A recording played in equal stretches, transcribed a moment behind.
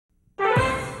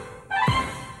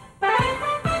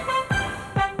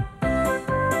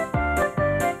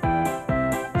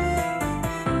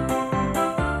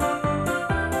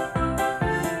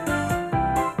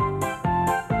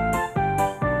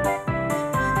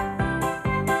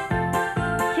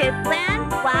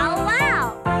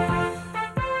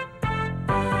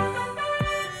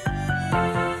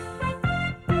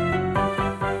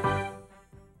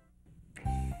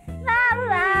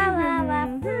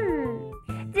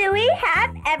Do we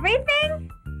have everything?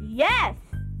 Yes.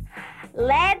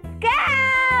 Let's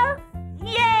go!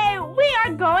 Yay! We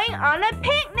are going on a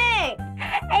picnic!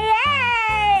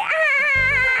 Yay!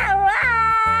 Ah!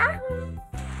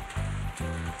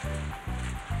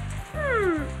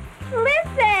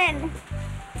 Listen!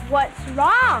 What's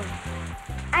wrong?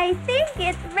 I think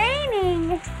it's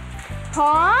raining.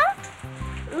 Huh?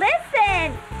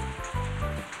 Listen!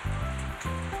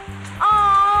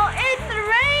 Oh, it's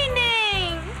raining!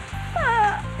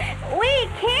 We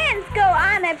can't go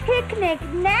on a picnic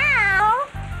now.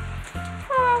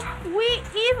 Oh, we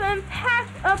even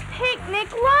packed a picnic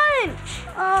lunch.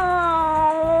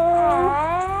 Oh.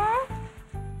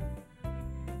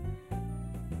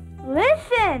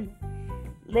 Listen.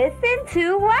 Listen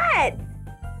to what?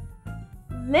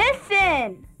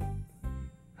 Listen.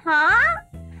 Huh?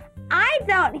 I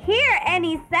don't hear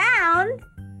any sound.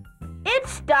 It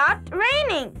stopped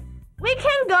raining. We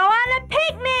can go on a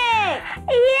picnic.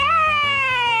 Yay!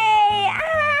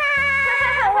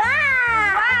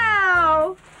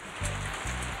 Wow!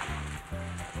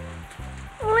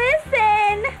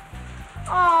 Listen!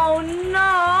 Oh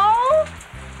no!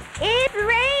 It's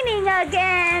raining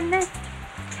again.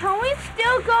 Can we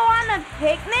still go on a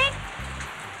picnic?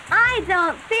 I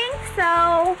don't think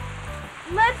so.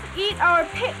 Let's eat our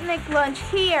picnic lunch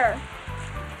here.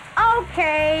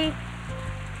 Okay.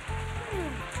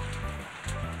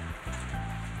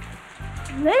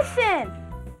 Listen.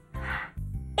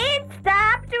 It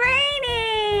stopped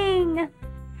raining.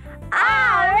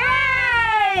 All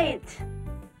right.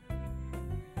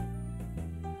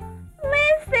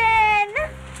 Listen.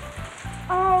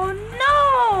 Oh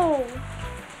no.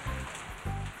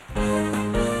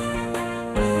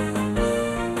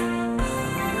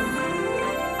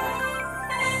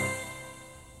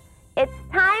 It's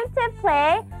time to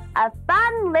play a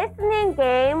fun listening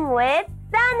game with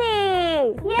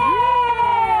Sunny!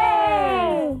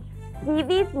 Yay! See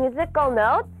these musical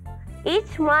notes?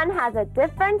 Each one has a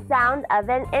different sound of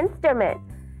an instrument.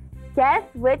 Guess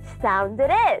which sound it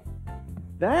is.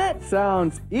 That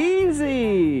sounds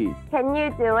easy. Can you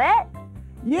do it?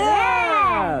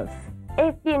 Yes!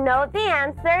 If you know the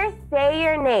answer, say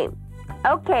your name.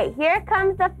 Okay, here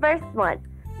comes the first one.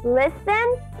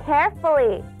 Listen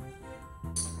carefully.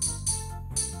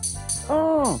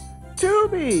 Oh,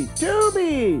 Tubi!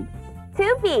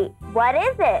 Tubi, what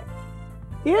is it?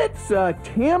 It's a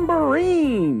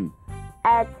tambourine.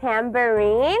 A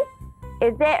tambourine?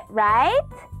 Is it right?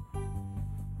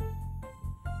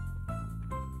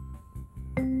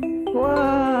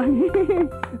 Wow.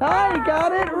 I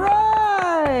got it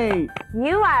right!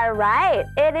 You are right.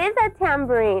 It is a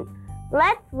tambourine.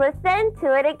 Let's listen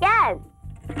to it again.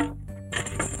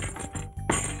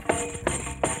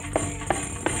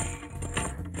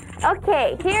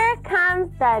 Okay, here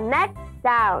comes the next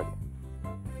sound.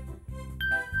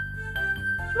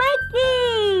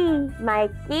 Mikey!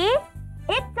 Mikey?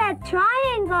 It's a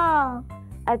triangle.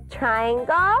 A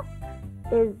triangle?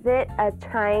 Is it a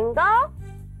triangle?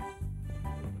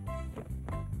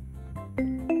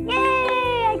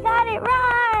 Yay! I got it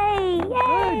right!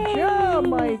 Yay! Good job,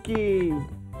 Mikey.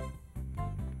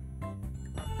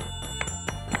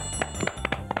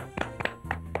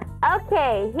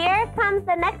 Okay, here comes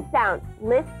the next sound.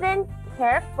 Listen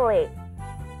carefully.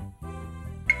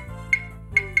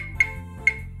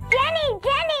 Jenny!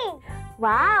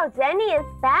 Wow, Jenny is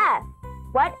fast.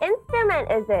 What instrument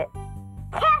is it?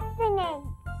 Castanets.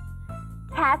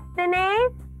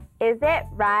 Castanets? Is it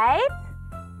right?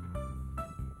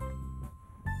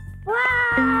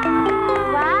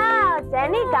 Wow,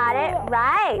 Jenny got it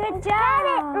right. Good job. Got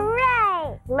it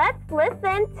right. Let's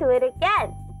listen to it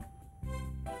again.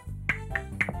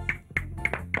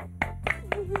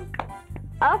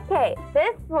 Okay,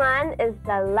 this one is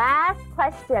the last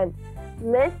question.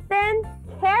 Listen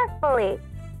carefully.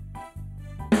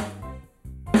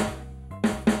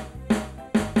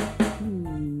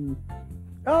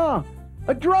 Oh,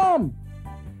 a drum.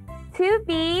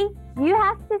 Tubi, you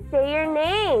have to say your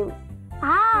name.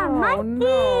 Oh, Mikey.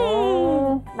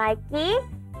 no. Mikey?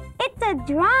 It's a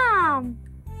drum.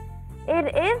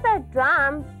 It is a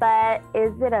drum, but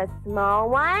is it a small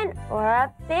one or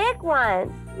a big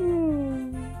one?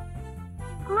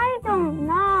 I don't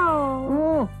know.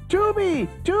 Oh, Tubi!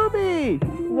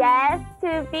 Yes,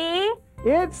 Tubi?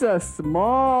 It's a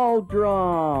small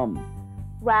drum.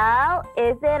 Well,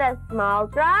 is it a small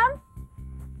drum?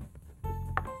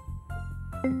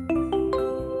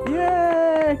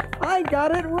 Yay! I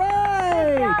got it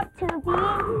right! Good job,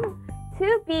 Tubi.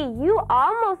 Tubi, you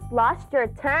almost lost your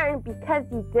turn because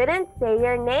you didn't say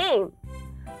your name.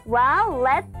 Well,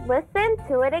 let's listen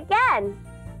to it again.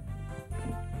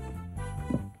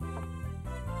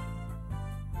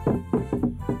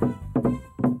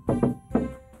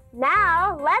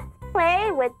 let's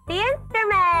play with the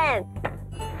instruments.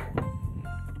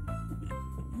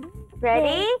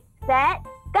 Ready, set,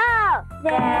 go!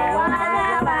 There was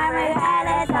a farmer who had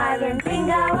a dog, and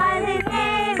Bingo was his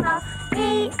name. Oh,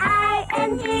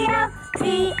 B-I-N-G-O,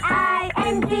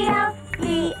 B-I-N-G-O,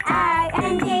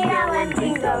 B-I-N-G-O, and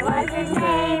Bingo was his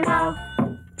name. Oh.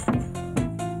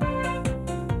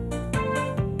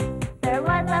 There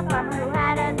was a farmer who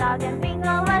had a dog, and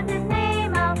Bingo was his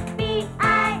name. Oh,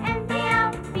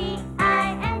 B-I-N-G-O,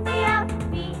 B-I-N-G-O,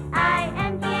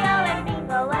 B-I-N-G-O, and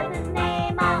Bingo was his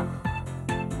name. Oh.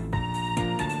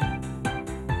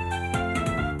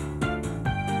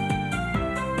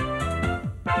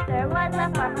 There was a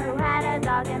farmer who had a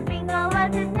dog, and Bingo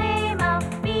was his name. Oh,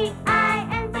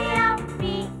 B-I-N-G-O,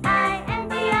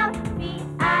 B-I-N-G-O,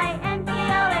 B-I-N-G-O,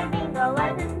 and Bingo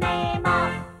was his name. Oh.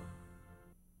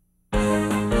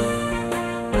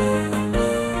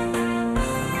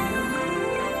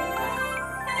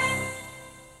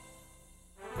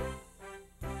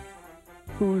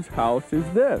 Whose house is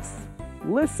this?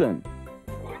 Listen.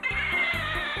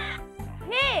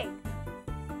 Pig.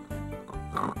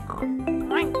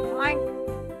 Oink, oink.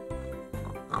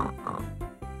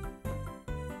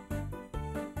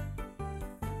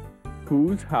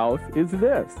 Whose house is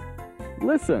this?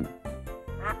 Listen.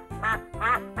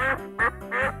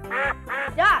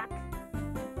 Duck.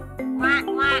 Quack,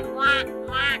 quack, quack,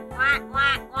 quack, quack,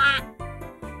 quack, quack.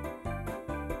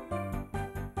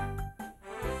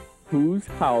 Whose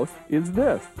house is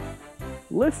this?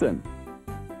 Listen.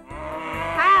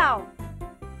 Cow.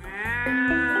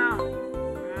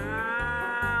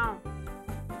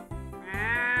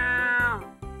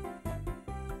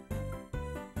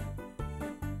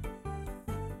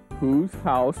 Whose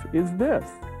house is this?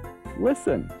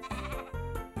 Listen.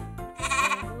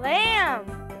 Lamb.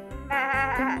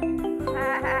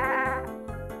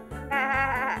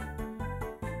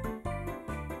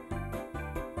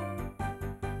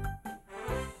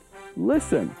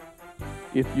 Listen.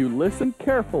 If you listen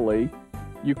carefully,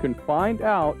 you can find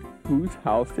out whose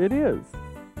house it is.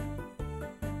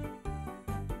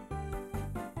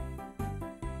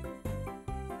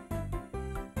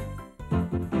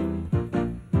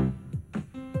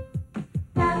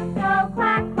 Ducks go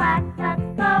quack, quack, ducks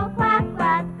go quack,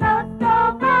 quack, goats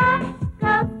go quack,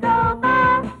 goats go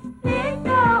quack. Pigs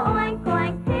go oink,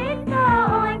 oink, pigs go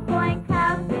oink, oink,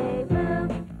 cows they moo,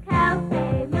 cows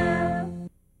they moo.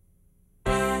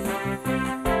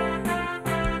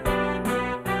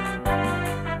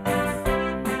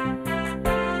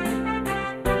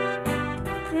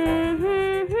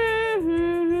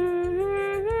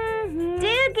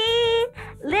 Doogie,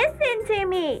 listen to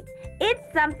me.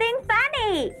 It's something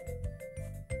funny.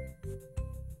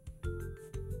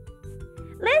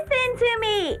 Listen to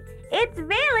me. It's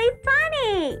really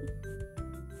funny.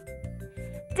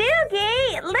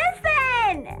 Doogie,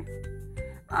 listen.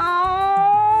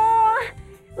 Oh,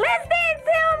 listen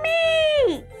to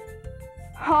me.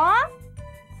 Huh?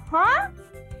 Huh?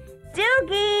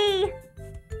 Doogie.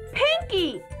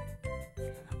 Pinky.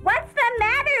 What's the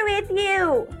matter with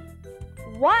you?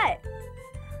 What?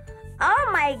 Oh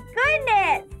my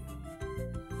goodness!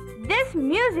 This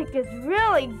music is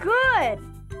really good.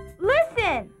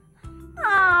 Listen.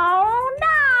 Oh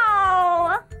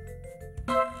no!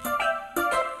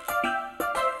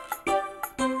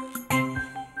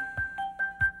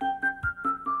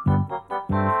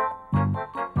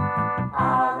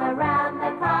 All around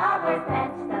the cobbler's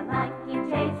bench, the monkey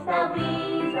chased the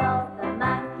weasel. The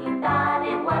monkey thought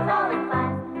it was all in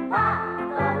fun. Pop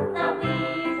goes the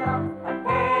weasel. A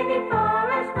penny for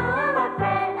a spool of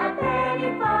thread, a penny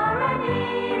for a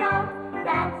needle.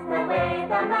 That's the way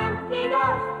the monkey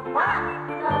goes. Pop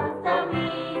goes the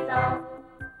weasel.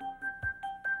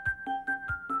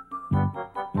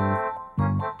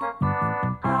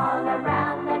 All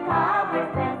around the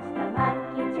cobbler's bench, the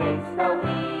monkey chased the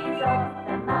weasel.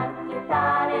 The monkey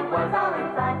thought it was all in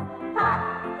fun. Pop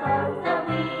goes the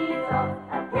weasel.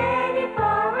 A penny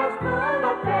for a spool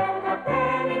of thread, a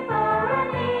penny for a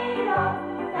needle.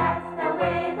 That's the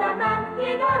way the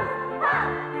monkey goes.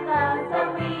 Pop goes the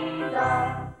weasel.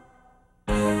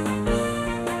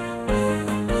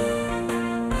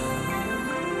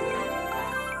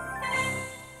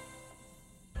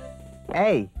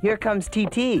 Hey, here comes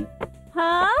TT.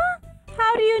 Huh?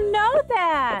 How do you know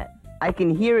that? I can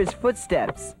hear his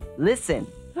footsteps. Listen.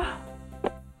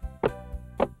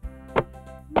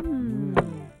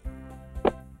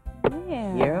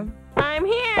 Yeah. Hear him? I'm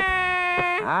here.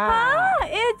 Ah.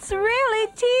 It's really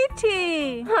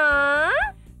TT. Huh?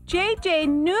 JJ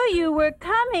knew you were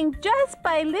coming just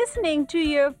by listening to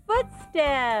your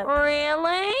footsteps.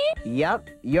 Really? Yup,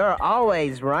 you're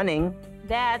always running.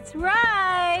 That's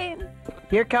right.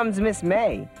 Here comes Miss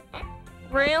May.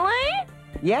 Really?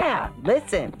 Yeah,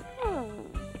 listen.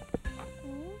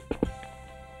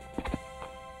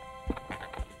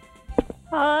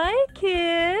 Hi,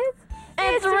 kids.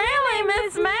 It's really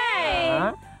Miss May.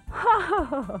 Huh?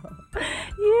 Oh,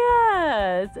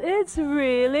 yes, it's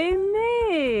really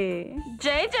me.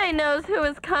 JJ knows who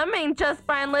is coming just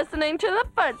by listening to the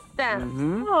footsteps.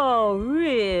 Mm-hmm. Oh,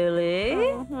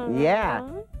 really? Yeah,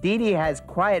 Dee Dee has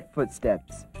quiet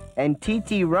footsteps, and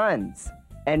TT runs,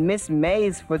 and Miss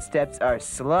May's footsteps are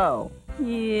slow.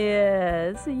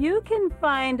 Yes, you can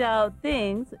find out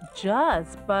things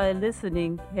just by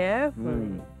listening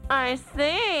carefully. I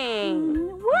see.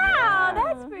 Wow,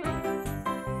 that's pretty.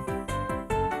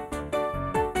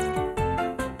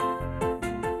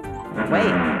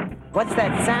 Wait, what's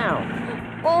that sound?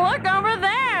 Look over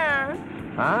there.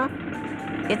 Huh?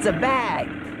 It's a bag.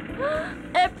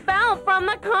 It fell from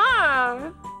the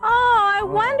car. Oh, I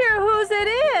wonder whose it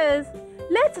is.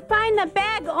 Let's find the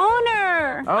bag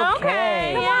owner.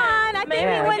 Okay. Come on, I think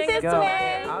he went this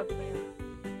way.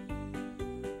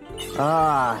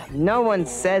 No one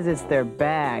says it's their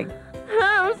bag.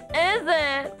 Whose is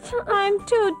it? I'm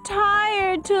too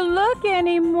tired to look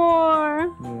anymore.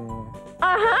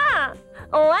 Aha!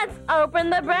 Let's open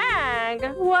the bag.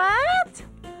 What?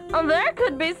 There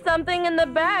could be something in the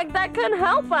bag that could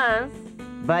help us.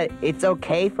 But it's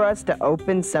okay for us to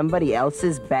open somebody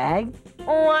else's bag?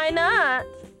 Why not?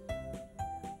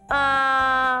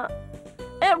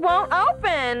 It won't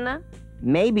open.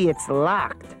 Maybe it's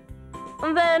locked.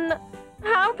 Then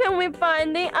how can we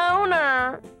find the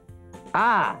owner?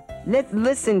 Let's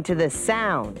listen to the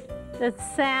sound. The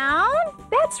sound?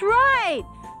 That's right.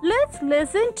 Let's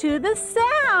listen to the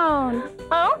sound.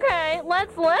 Okay,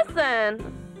 let's listen.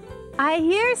 I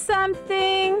hear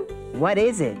something. What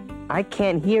is it? I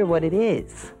can't hear what it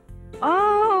is.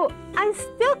 Oh, I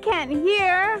still can't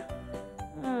hear.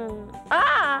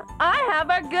 I have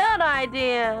a good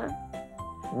idea.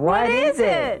 What is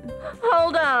it?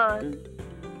 Hold on.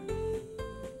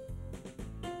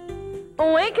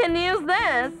 We can use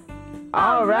this.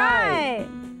 All right.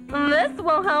 This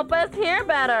will help us hear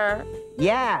better.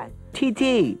 Yeah,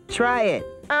 TT, try it.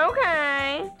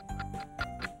 Okay.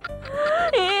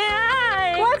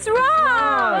 Yay! What's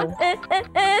wrong?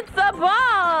 It's a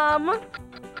bomb.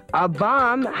 A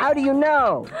bomb? How do you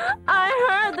know? I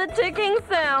heard the ticking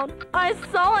sound. I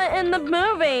saw it in the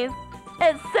movies.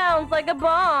 It sounds like a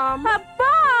bomb. A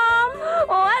bomb?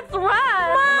 Let's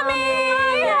run. Mommy!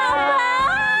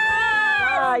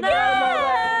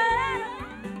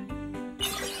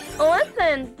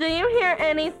 Listen, do you hear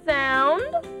any sound?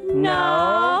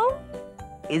 No.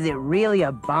 Is it really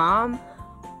a bomb?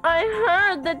 I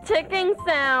heard the ticking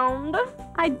sound.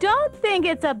 I don't think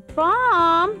it's a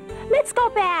bomb. Let's go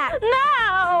back.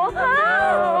 No!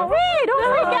 Oh, hey, don't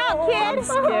freak out, kids.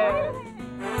 I'm scared.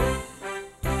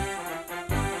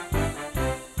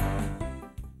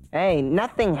 Hey,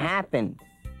 nothing happened.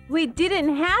 We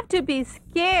didn't have to be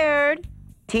scared.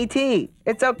 TT,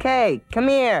 it's okay. Come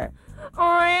here.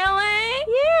 Really?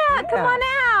 Yeah, come on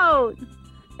out.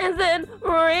 Is it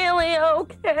really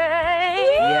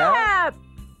okay? Yeah.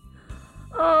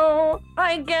 Oh,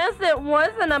 I guess it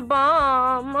wasn't a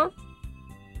bomb.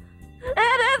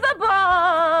 It is a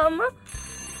bomb!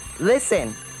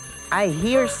 Listen, I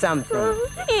hear something.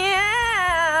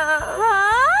 Yeah!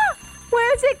 Huh?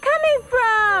 Where's it coming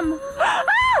from?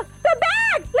 Ah! The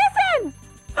bag! Listen!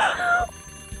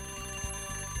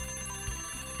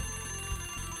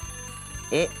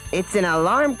 It's an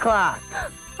alarm clock.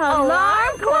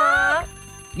 Alarm clock?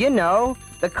 You know,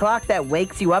 the clock that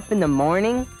wakes you up in the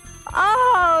morning.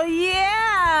 Oh,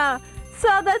 yeah.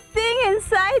 So the thing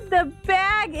inside the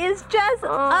bag is just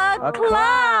a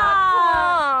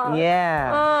clock.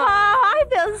 Yeah. Oh, I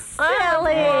feel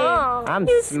silly. I'm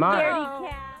You smart. scaredy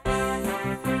cat.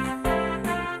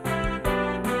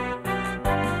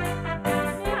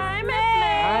 Hi,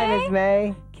 Miss Hi, Miss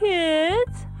May.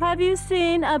 Kids, have you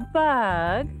seen a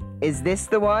bag? Is this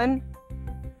the one?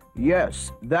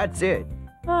 Yes, that's it.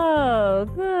 Oh,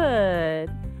 good.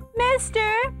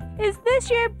 Mister, is this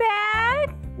your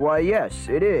bag? Why, yes,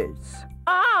 it is.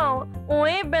 Oh,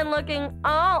 we've been looking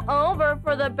all over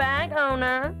for the bag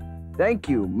owner. Thank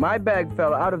you. My bag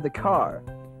fell out of the car.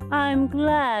 I'm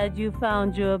glad you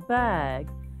found your bag.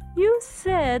 You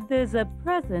said there's a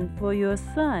present for your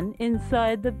son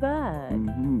inside the bag.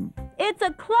 Mm-hmm. It's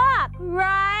a clock,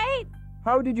 right?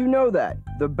 How did you know that?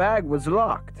 The bag was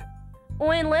locked.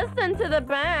 We listened to the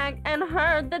bag and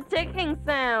heard the ticking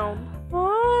sound.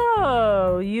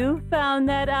 Oh, you found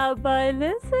that out by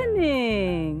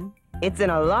listening. It's an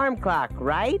alarm clock,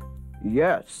 right?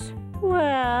 Yes.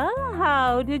 Well,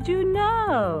 how did you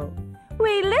know?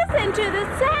 We listened to the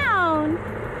sound.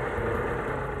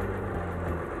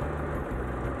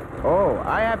 Oh,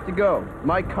 I have to go.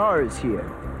 My car is here.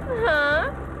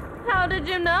 Huh? How did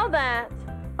you know that?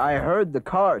 I heard the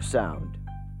car sound.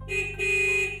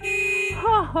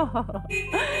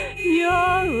 You're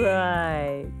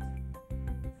right.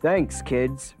 Thanks,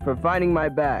 kids, for finding my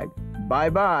bag.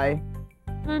 Bye-bye.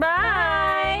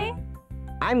 Bye.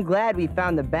 I'm glad we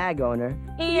found the bag owner.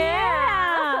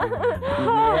 Yeah.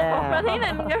 Yeah. But he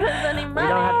didn't give us any money.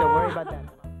 We don't have to worry about that.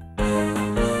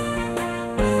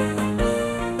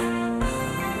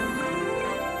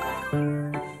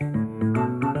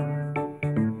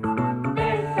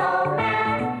 This old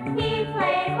man, he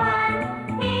played one.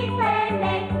 He played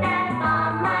knick-knack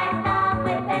on my thumb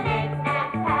with a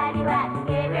knick-knack, paddywhack,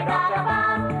 give your dog a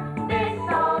bone. This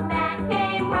old man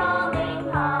came rolling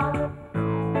home.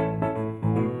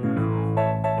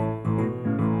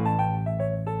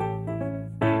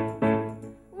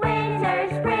 Winter,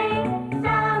 spring,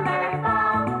 summer,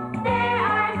 fall, there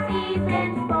are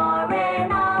seasons for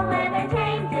it all. Weather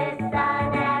changes,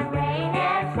 sun and rain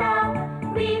and snow,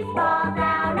 leaves fall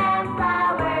down and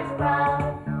flowers grow.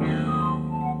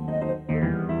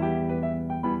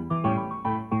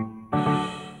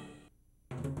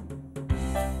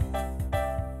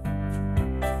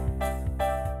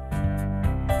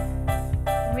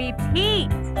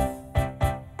 Repeat.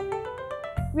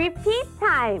 Repeat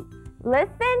time.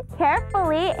 Listen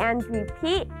carefully and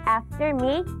repeat after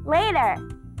me later.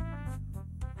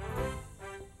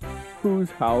 Whose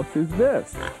house is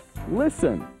this?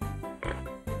 Listen.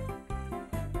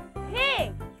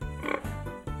 Pig.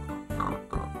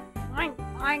 Oink,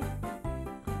 oink.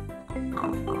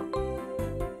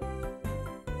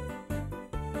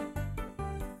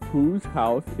 Whose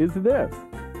house is this?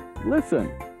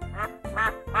 Listen.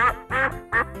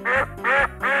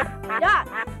 Duck.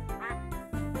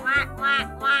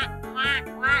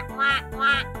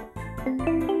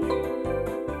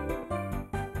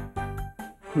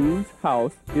 Whose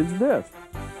house is this?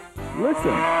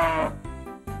 Listen.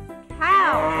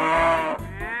 Cow.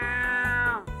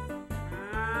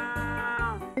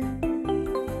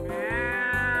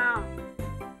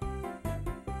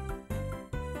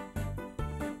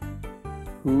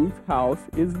 Whose house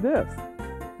is this?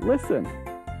 Listen.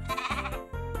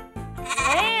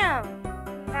 Lamb.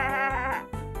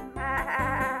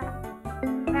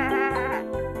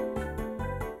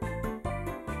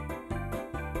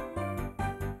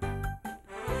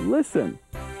 Listen.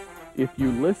 If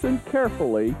you listen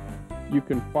carefully, you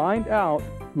can find out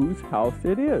whose house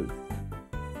it is.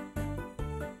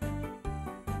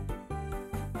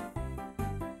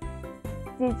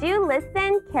 Did you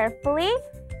listen carefully?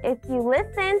 If you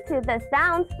listen to the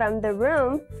sounds from the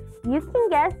room, you can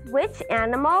guess which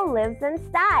animal lives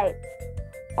inside.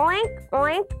 Oink,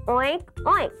 oink, oink,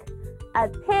 oink. A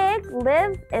pig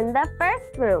lives in the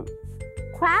first room.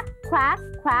 Quack, quack,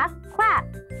 quack, quack.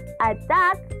 A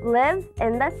duck lives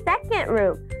in the second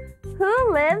room.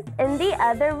 Who lives in the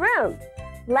other room?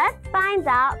 Let's find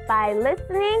out by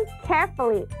listening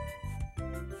carefully.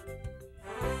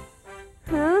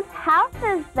 Whose house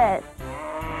is this?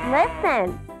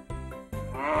 Listen.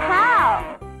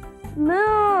 Cow.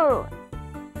 Moo.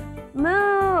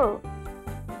 Moo.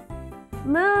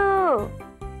 Moo.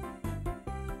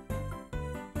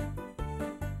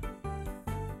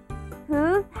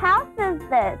 Whose house is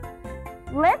this?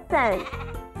 Listen.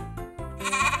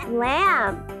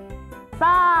 Lamb.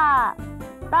 Ba.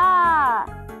 Ba.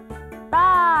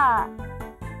 Ba.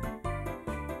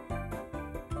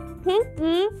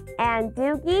 Pinky and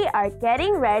Doogie are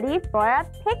getting ready for a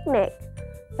picnic,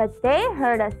 but they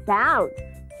heard a sound.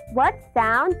 What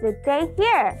sound did they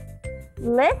hear?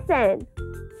 Listen.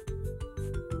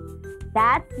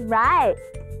 That's right.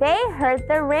 They heard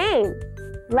the rain.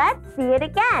 Let's see it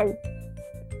again.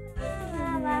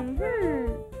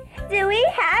 Do we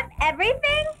have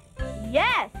everything?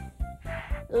 Yes.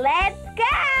 Let's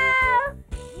go!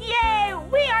 Yay!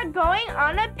 We are going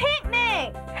on a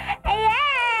picnic. Yay!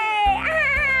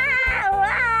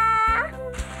 Ah!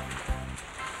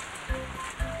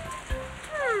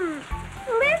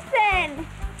 Listen!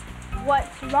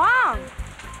 What's wrong?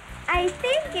 I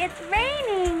think it's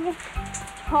raining.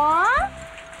 Huh?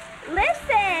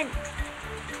 Listen!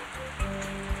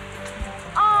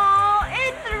 Oh,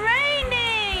 it's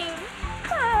raining.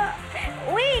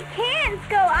 We can't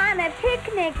go on a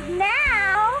picnic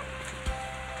now.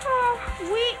 Oh,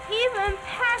 we even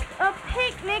packed a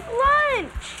picnic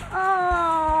lunch. Oh.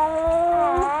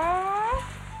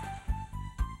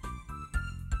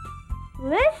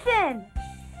 Listen.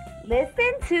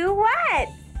 Listen to what?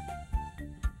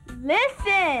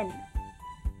 Listen!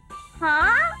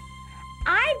 Huh?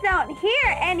 I don't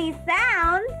hear any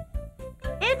sound.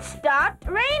 It stopped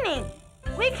raining.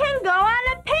 We can go on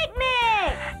a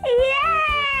picnic! Yay!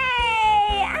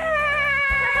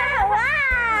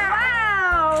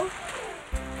 Wow!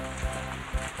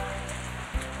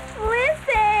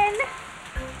 Listen!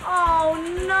 Oh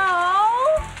no!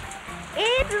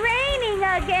 It's raining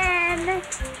again.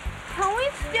 Can we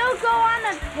still go on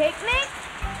a picnic?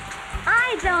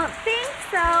 I don't think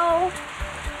so.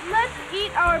 Let's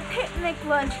eat our picnic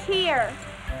lunch here.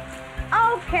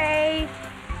 Okay.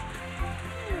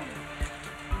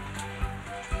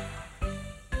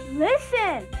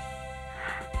 Listen.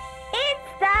 It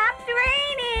stopped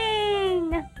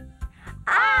raining.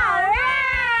 All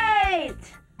right.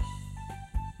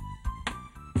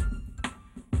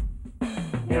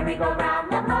 Here we go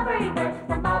round the mulberry bush,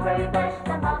 the mulberry bush,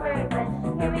 the mulberry bush.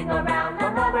 Here we go round the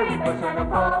mulberry bush on a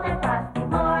cold and frosty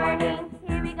morning.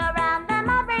 Here we go round the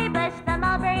mulberry bush, the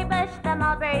mulberry bush, the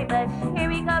mulberry bush. Here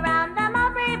we go round the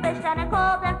mulberry bush on a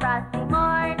cold and frosty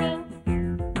morning.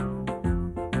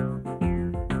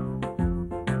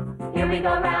 Here we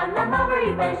go round the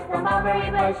mulberry bush, the mulberry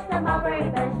bush, the mulberry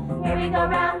bush. Here we go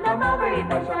round the mulberry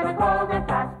bush on a cold and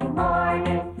frosty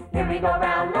morning. Here we go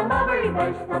round the mulberry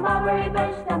bush, the mulberry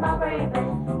bush, the mulberry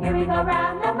bush. Here we go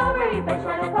round the mulberry bush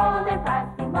on a cold and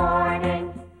frosty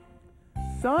morning.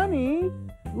 Sonny,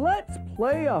 let's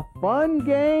play a fun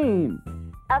game.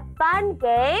 A fun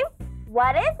game?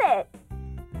 What is it?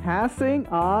 Passing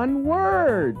on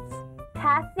words.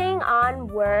 Passing on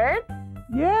words?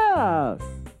 Yes.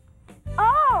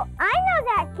 Oh, I know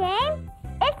that game.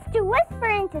 It's to whisper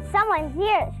into someone's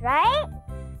ears, right?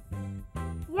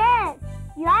 Yes.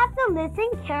 You have to listen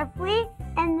carefully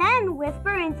and then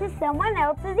whisper into someone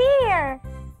else's ear.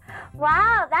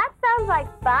 Wow, that sounds like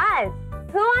fun.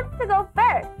 Who wants to go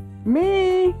first?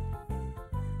 Me.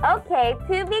 Okay,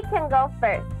 Tubi can go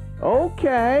first.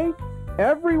 Okay.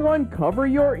 Everyone cover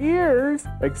your ears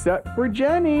except for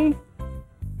Jenny.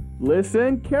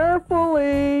 Listen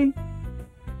carefully.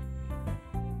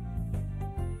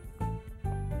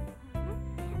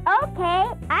 Okay,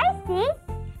 I see.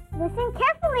 Listen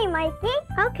carefully, Mikey.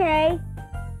 Okay.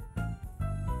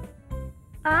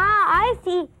 I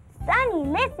see. Sonny,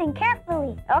 listen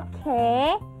carefully.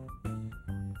 Okay.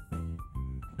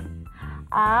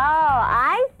 Oh,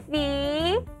 I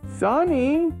see.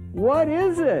 Sonny, what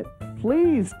is it?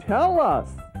 Please tell us.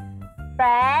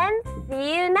 Friends,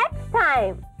 see you next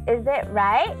time. Is it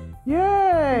right?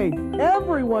 Yay!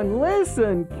 Everyone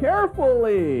listen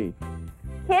carefully.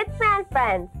 Kidsland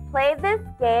friends, play this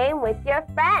game with your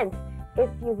friends. If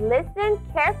you listen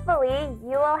carefully,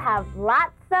 you will have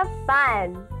lots of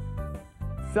fun.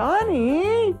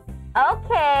 Sonny!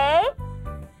 Okay.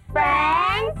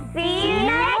 Friends, see you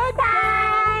next